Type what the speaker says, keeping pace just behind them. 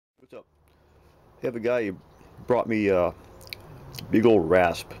What's up? I have a guy who brought me a big old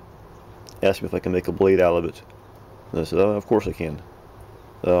rasp. Asked me if I can make a blade out of it. And I said, oh, of course I can.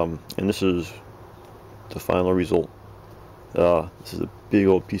 And this is the final result. This is a big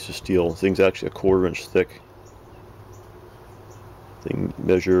old piece of steel. The thing's actually a 1/4 inch thick. Thing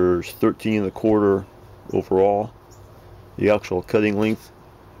measures 13 1/4 overall. The actual cutting length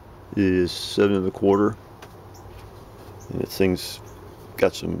is 7 1/4. And this thing's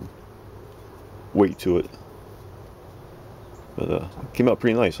got some weight to it. But it came out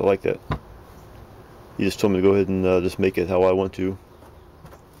pretty nice. I like that. He just told me to go ahead and just make it how I want to.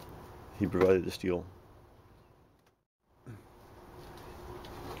 He provided the steel.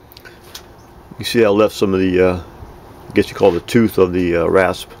 You see I left some of the, I guess you call it the tooth of the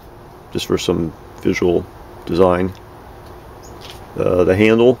rasp, just for some visual design. The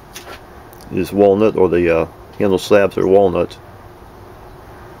handle is walnut, or the handle slabs are walnut.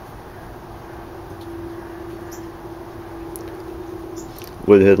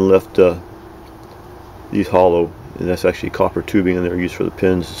 Went ahead and left these hollow, and that's actually copper tubing in there used for the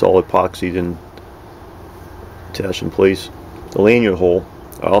pins. It's all epoxied and attached in place. The lanyard hole,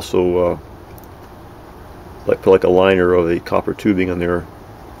 I also put like a liner of a copper tubing in there.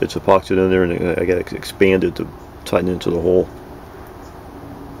 It's epoxied in there, and I got it expanded to tighten into the hole.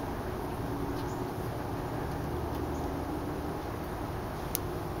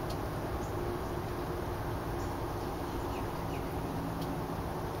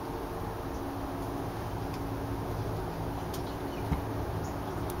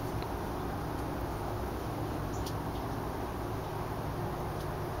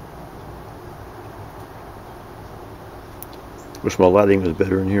 Wish my lighting was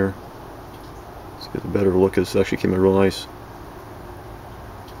better in here. Let's get a better look. This actually came in real nice.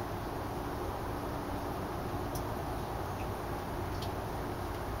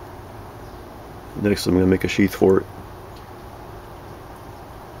 Next I'm going to make a sheath for it.